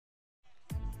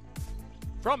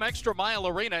From Extra Mile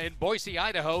Arena in Boise,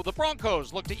 Idaho, the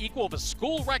Broncos look to equal the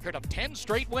school record of 10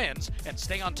 straight wins and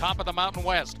stay on top of the Mountain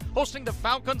West, hosting the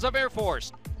Falcons of Air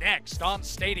Force next on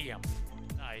Stadium.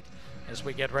 Tonight, as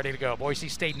we get ready to go, Boise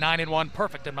State 9-1,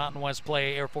 perfect in Mountain West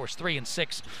play. Air Force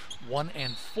 3-6,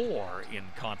 1-4 in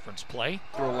conference play.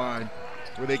 Throw line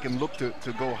where they can look to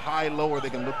go high, low, or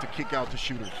they can look to kick out the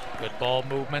shooters. Good ball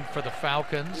movement for the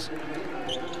Falcons,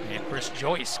 and Chris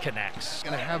Joyce connects.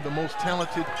 Going to have the most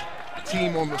talented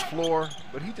team on the floor,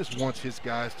 but he just wants his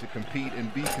guys to compete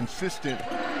and be consistent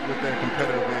with that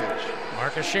competitive edge.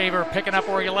 Marcus Shaver picking up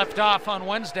where he left off on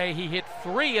Wednesday. He hit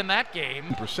 3 in that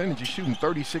game. Percentage, he's shooting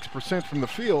 36% from the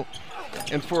field,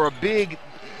 and for a big,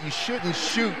 you shouldn't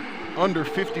shoot under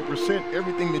 50%.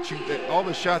 Everything all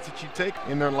the shots that you take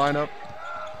in their lineup,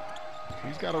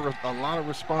 he's got a lot of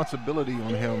responsibility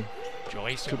on him.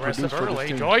 Joyce aggressive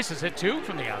early. Joyce has hit 2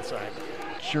 from the outside.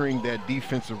 Securing that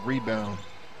defensive rebound.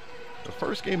 The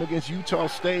first game against Utah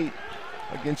State,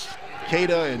 against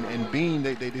Kigab and Bean,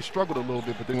 they struggled a little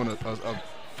bit, but they went a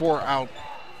 4-out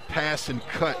pass and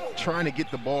cut, trying to get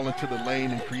the ball into the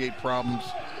lane and create problems.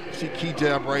 See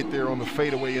Kigab right there on the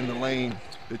fadeaway in the lane.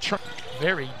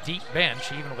 Very deep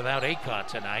bench, even without Acott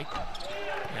tonight.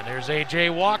 And there's A.J.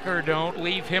 Walker. Don't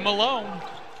leave him alone.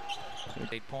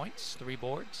 8 points, 3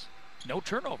 boards, no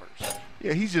turnovers.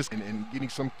 Yeah, he's just and getting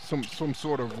some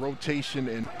sort of rotation,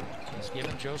 and he's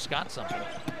giving Joe Scott something.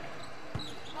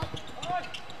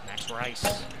 Max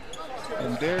Rice.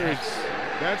 And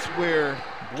that's where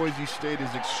Boise State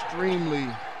is extremely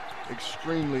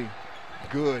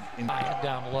good.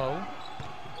 Down low.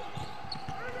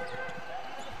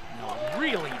 No,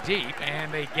 really deep,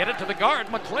 and they get it to the guard,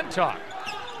 McClintock.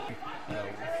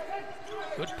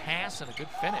 Good pass and a good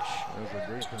finish. That was a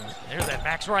great pass. There's that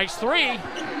Max Rice 3.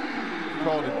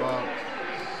 Called it, Bob.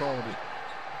 Called it.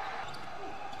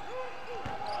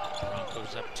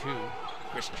 Broncos up 2.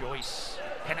 Chris Joyce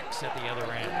connects at the other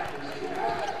end.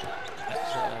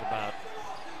 That's about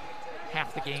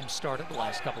half the game started the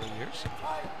last couple of years.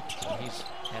 So he's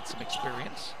had some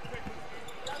experience.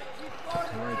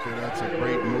 Right there, that's a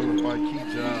great move by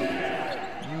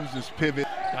Kigab. Use his pivot.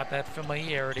 Got that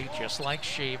familiarity, just like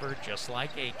Shaver, just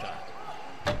like Acott.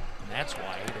 And that's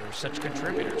why they're such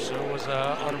contributors. So was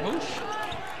Armus.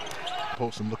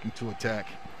 Post and looking to attack.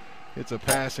 It's a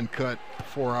pass and cut,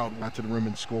 4 out, got to the rim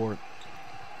and scored.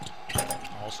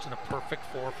 Alston a perfect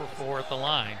 4 for 4 at the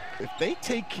line. If they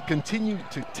continue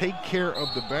to take care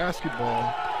of the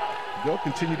basketball, they'll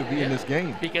continue to be in this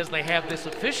game. Because they have this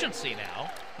efficiency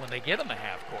now when they get in the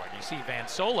half court. You see Van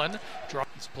Solen,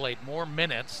 he's played more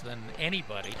minutes than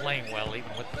anybody, playing well even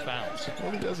with the fouls.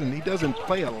 Well, he doesn't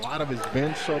play a lot of his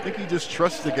bench, so I think he just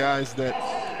trusts the guys that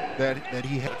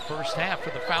he had. First half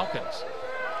for the Falcons.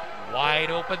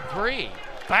 Wide open 3.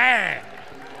 Bang!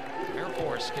 Air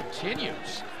Force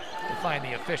continues to find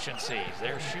the efficiencies.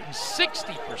 They're shooting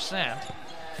 60%,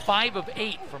 5 of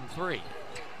 8 from 3.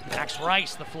 Max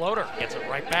Rice, the floater, gets it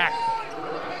right back.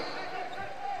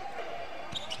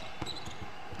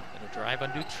 Gonna drive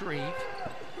on Dutrieve.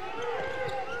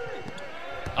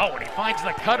 Oh, and he finds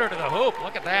the cutter to the hoop.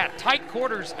 Look at that. Tight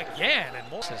quarters again. And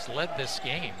Morse has led this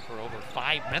game for over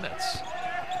 5 minutes.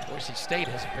 Boise State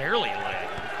has barely led.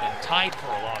 Been tied for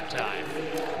a long time.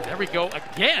 There we go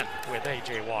again with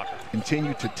A.J. Walker.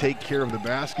 Continue to take care of the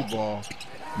basketball.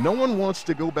 No one wants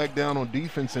to go back down on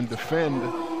defense and defend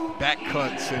back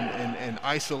cuts and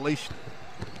isolation.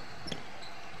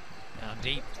 Now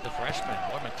deep, the freshman,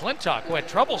 McClintock, who had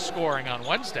trouble scoring on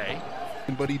Wednesday.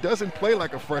 But he doesn't play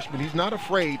like a freshman. He's not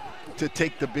afraid to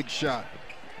take the big shot.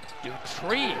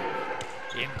 Dutrieve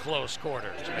in close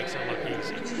quarters makes it look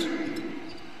easy.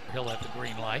 He'll have the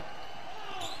green light.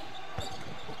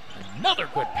 Another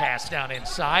good pass down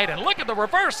inside, and look at the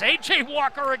reverse. A.J.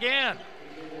 Walker again.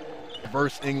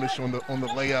 Reverse English on the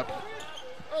layup.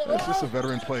 That's just a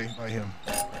veteran play by him.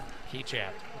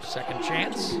 Kigab, second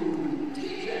chance.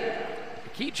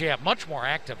 Kigab much more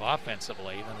active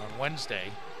offensively than on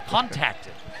Wednesday.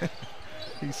 Contacted.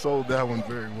 He sold that one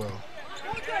very well.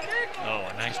 Oh,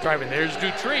 a nice drive, and there's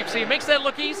Dutrieve. See, he makes that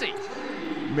look easy.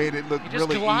 Made it look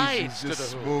really easy,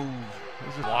 just smooth.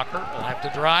 Walker will have to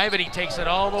drive, and he takes it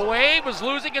all the way. Was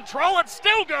losing control, and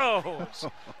still goes.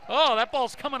 Oh, that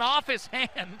ball's coming off his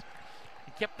hand.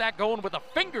 He kept that going with a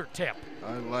fingertip.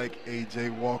 I like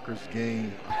A.J. Walker's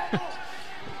game. Got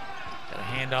a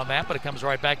hand on that, but it comes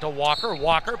right back to Walker.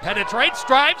 Walker penetrates,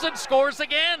 drives, and scores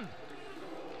again.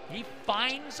 He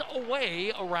finds a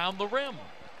way around the rim.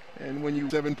 And when you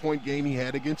 7-point game he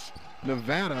had against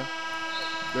Nevada,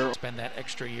 spend that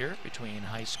extra year between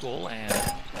high school and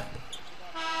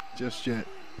just yet.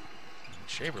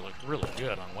 Shaver looked really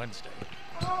good on Wednesday.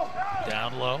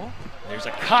 Down low. There's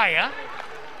a Kaya.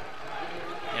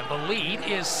 And the lead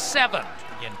is 7.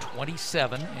 Again,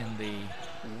 27 in the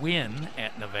win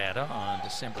at Nevada on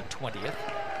December 20th.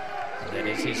 That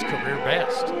is his career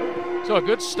best. So a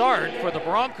good start for the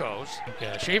Broncos.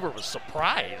 Shaver was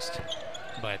surprised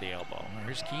by the elbow.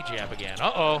 Here's Kigab again.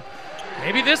 Uh-oh.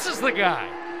 Maybe this is the guy.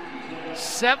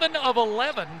 7 of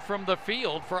 11 from the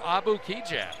field for Abu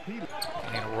Kigab.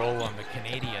 Getting a role on the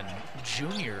Canadian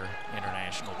junior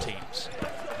international teams.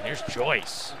 And there's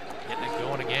Joyce getting it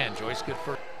going again. Joyce good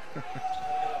for...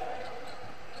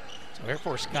 So Air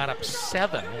Force got up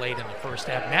 7 late in the first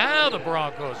half. Now the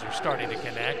Broncos are starting to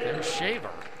connect. There's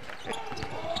Shaver.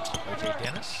 O.J.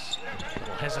 Dennis. A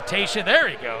little hesitation. There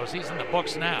he goes. He's in the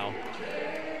books now.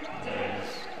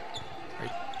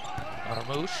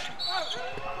 Armus.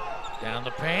 Down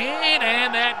the paint,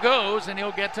 and that goes, and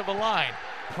he'll get to the line.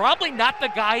 Probably not the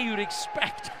guy you'd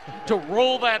expect to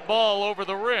roll that ball over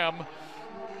the rim.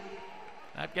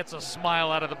 That gets a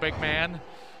smile out of the big man.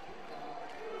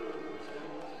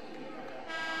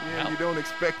 Yeah, you don't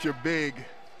expect your big.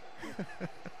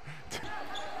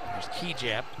 There's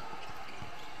Kigab.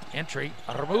 Entry,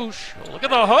 Armus. Look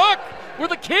at the hook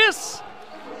with a kiss.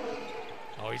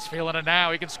 Oh, he's feeling it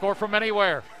now. He can score from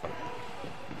anywhere.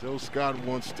 Joe Scott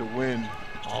wants to win.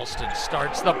 Alston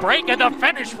starts the break and the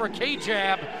finish for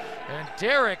Kigab. And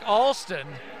Derrick Alston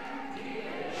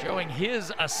showing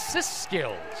his assist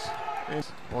skills.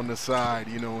 On the side,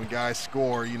 you know, when guys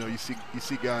score, you know, you see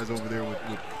guys over there with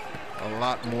a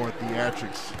lot more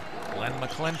theatrics. Glenn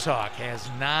McClintock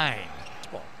has 9.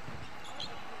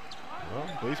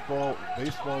 Well,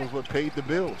 baseball is what paid the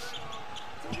bills.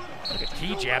 Look at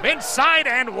Kigab inside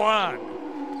and 1.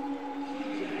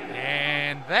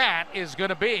 And that is going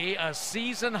to be a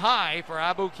season high for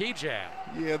Abu Kigab.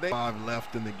 Yeah, they 5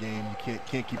 left in the game. You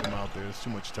can't keep them out there. There's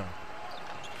too much time.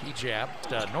 Kigab,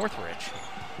 Northridge.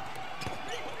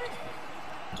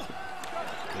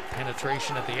 Good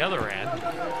penetration at the other end.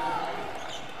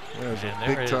 There's a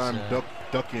big-time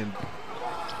duck in.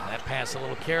 That pass a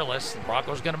little careless. The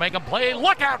Broncos going to make a play.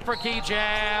 Look out for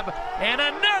Kigab. And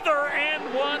another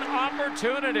and 1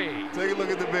 opportunity. Take a look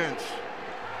at the bench.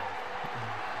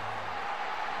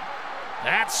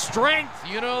 That's strength,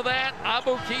 you know that.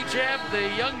 Abu Kigab, the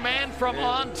young man from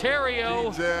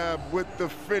Ontario. Kigab with the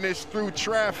finish through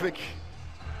traffic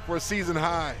for a season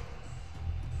high.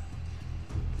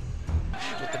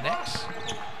 With the Knicks.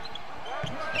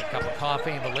 Had a cup of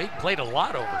coffee in the league. Played a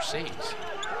lot overseas.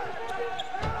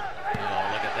 Oh,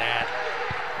 look at that.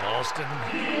 Alston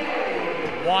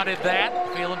wanted that.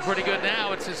 Feeling pretty good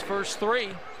now. It's his first 3.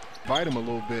 Bite him a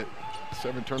little bit.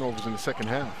 7 turnovers in the second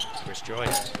half. Chris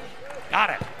Joyce. Got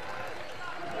it.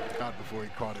 Not before he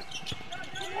caught it.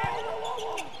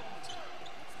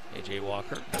 A.J.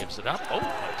 Walker gives it up. Oh,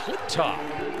 McClintock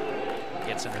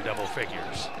gets into double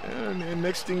figures. And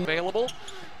next thing available,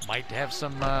 might have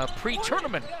some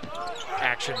pre-tournament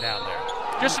action down there.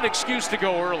 Just an excuse to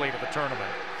go early to the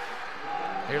tournament.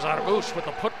 Here's Armus with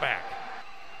the putback.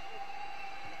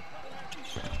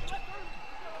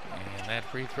 And that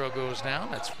free throw goes down.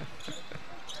 That's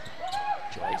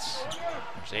Joyce.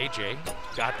 There's AJ.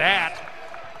 Got that.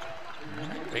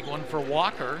 Big one for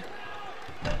Walker.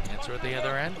 Answer at the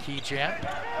other end. Kigab.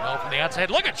 Well, from the outside.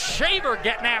 Look at Shaver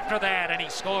getting after that, and he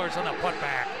scores on the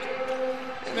putback.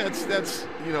 That's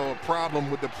you know, a problem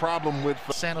with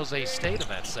San Jose State in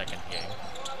that second game.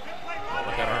 Oh,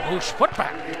 look at Armus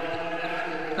putback.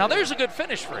 Now there's a good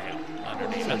finish for him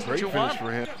underneath. That's what you want.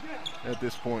 Great finish for him at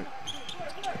this point.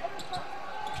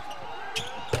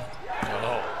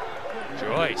 Oh,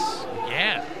 Joyce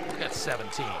again. Got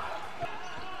 17.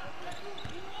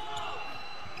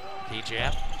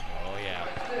 Kigab. Oh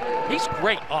yeah. He's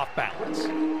great off balance.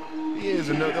 He is,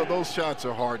 and those shots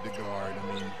are hard to guard.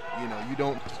 I mean, you know, you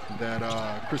don't that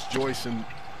Chris Joyce and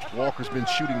Walker's been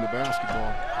shooting the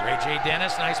basketball. Ray J.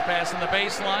 Dennis, nice pass in the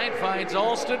baseline, finds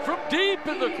Alston from deep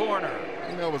in the corner.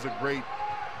 And that was a great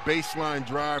baseline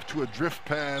drive to a drift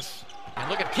pass. And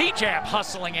look at Kigab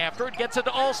hustling after it, gets it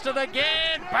to Alston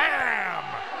again, bam!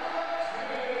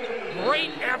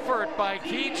 Great effort by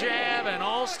Kigab, and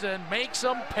Alston makes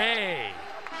them pay.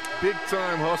 Big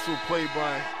time hustle play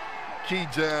by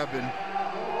Kigab, and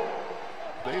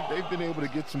they've been able to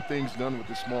get some things done with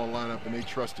this small lineup, and they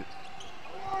trust it.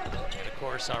 And of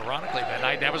course, ironically, that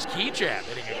night that was Kigab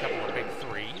hitting a couple of big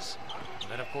threes.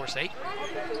 And then of course they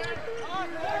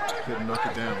couldn't knock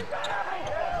it down.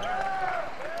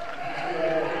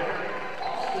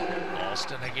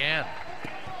 Alston again.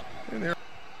 And there.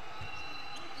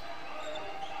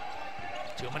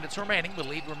 2 minutes remaining. The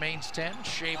lead remains 10.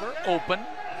 Shaver open.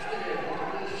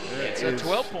 It's a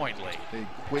 12-point lead. A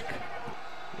quick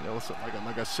You know, so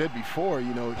like I said before,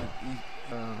 you know,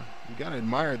 you got to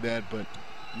admire that, but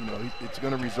you know, it's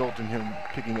going to result in him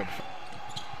picking up.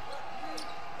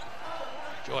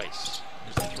 Joyce,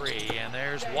 there's a three, and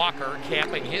there's Walker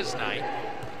capping his night.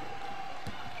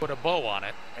 Put a bow on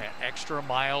it at Extra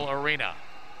Mile Arena.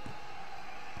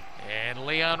 And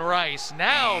Leon Rice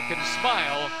now can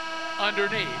smile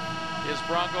underneath his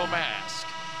Bronco mask.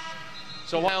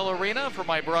 So Mile Arena, for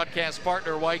my broadcast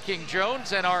partner Wyking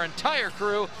Jones and our entire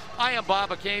crew, I am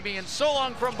Bob Akemi, and so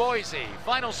long from Boise.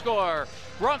 Final score,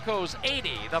 Broncos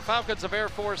 80, the Falcons of Air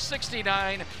Force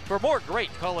 69. For more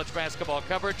great college basketball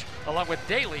coverage, along with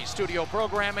daily studio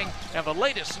programming and the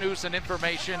latest news and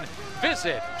information,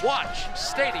 visit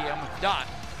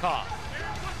WatchStadium.com.